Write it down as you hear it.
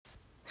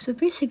So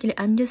basically,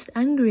 I'm just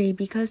angry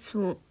because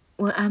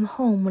when I'm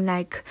home,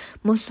 like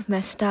most of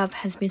my stuff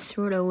has been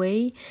thrown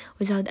away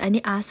without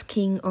any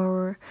asking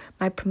or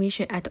my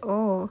permission at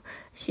all.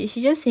 She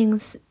just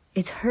thinks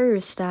it's her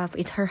stuff,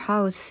 it's her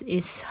house,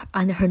 it's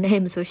under her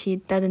name, so she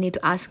doesn't need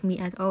to ask me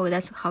at all.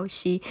 That's how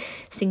she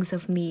thinks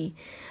of me.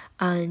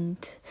 And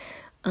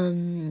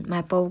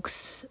my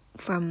books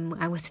from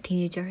I was a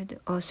teenager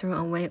all thrown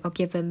away or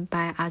given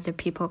by other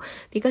people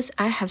because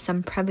I have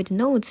some private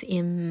notes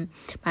in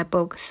my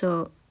book,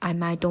 so I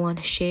might don't want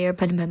to share,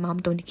 but my mom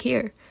don't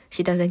care.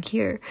 She doesn't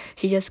care.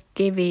 She just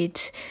gave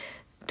it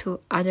to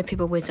other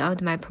people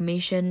without my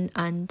permission.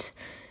 And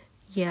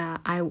yeah,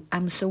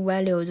 I'm so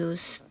value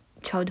those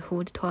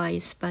childhood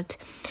toys, but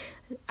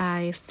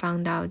I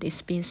found out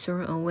it's been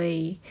thrown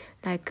away.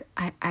 Like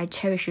I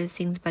cherish those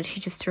things, but she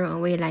just thrown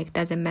away like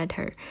doesn't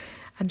matter.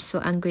 I'm so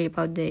angry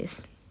about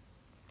this.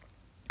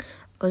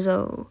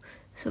 Although,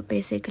 so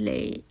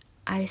basically,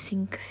 I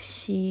think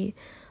she,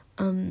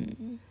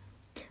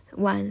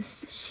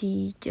 once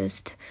she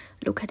just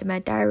look at my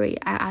diary,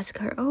 I ask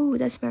her, "Oh,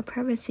 that's my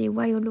privacy.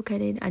 Why you look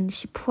at it?" And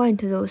she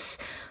point to those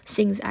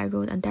things I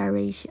wrote on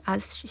diary.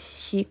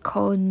 She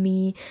called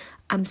me,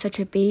 "I'm such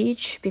a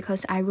bitch,"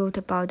 because I wrote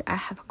about I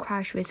have a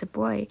crush with a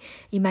boy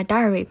in my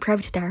diary,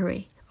 private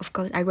diary. Of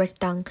course, I wrote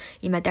down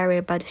in my diary,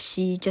 but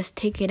she just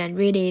take it and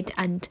read it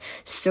and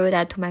throw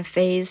that to my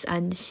face.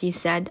 And she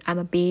said, "I'm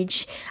a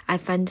bitch. I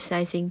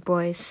fantasizing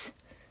boys."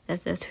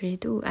 That's what she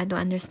do. I don't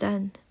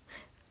understand.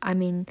 I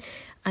mean,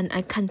 and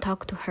I can't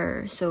talk to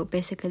her. So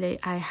basically,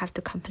 I have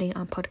to complain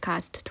on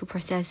podcast to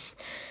process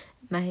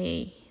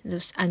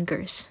those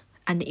angers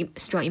and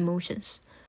strong emotions.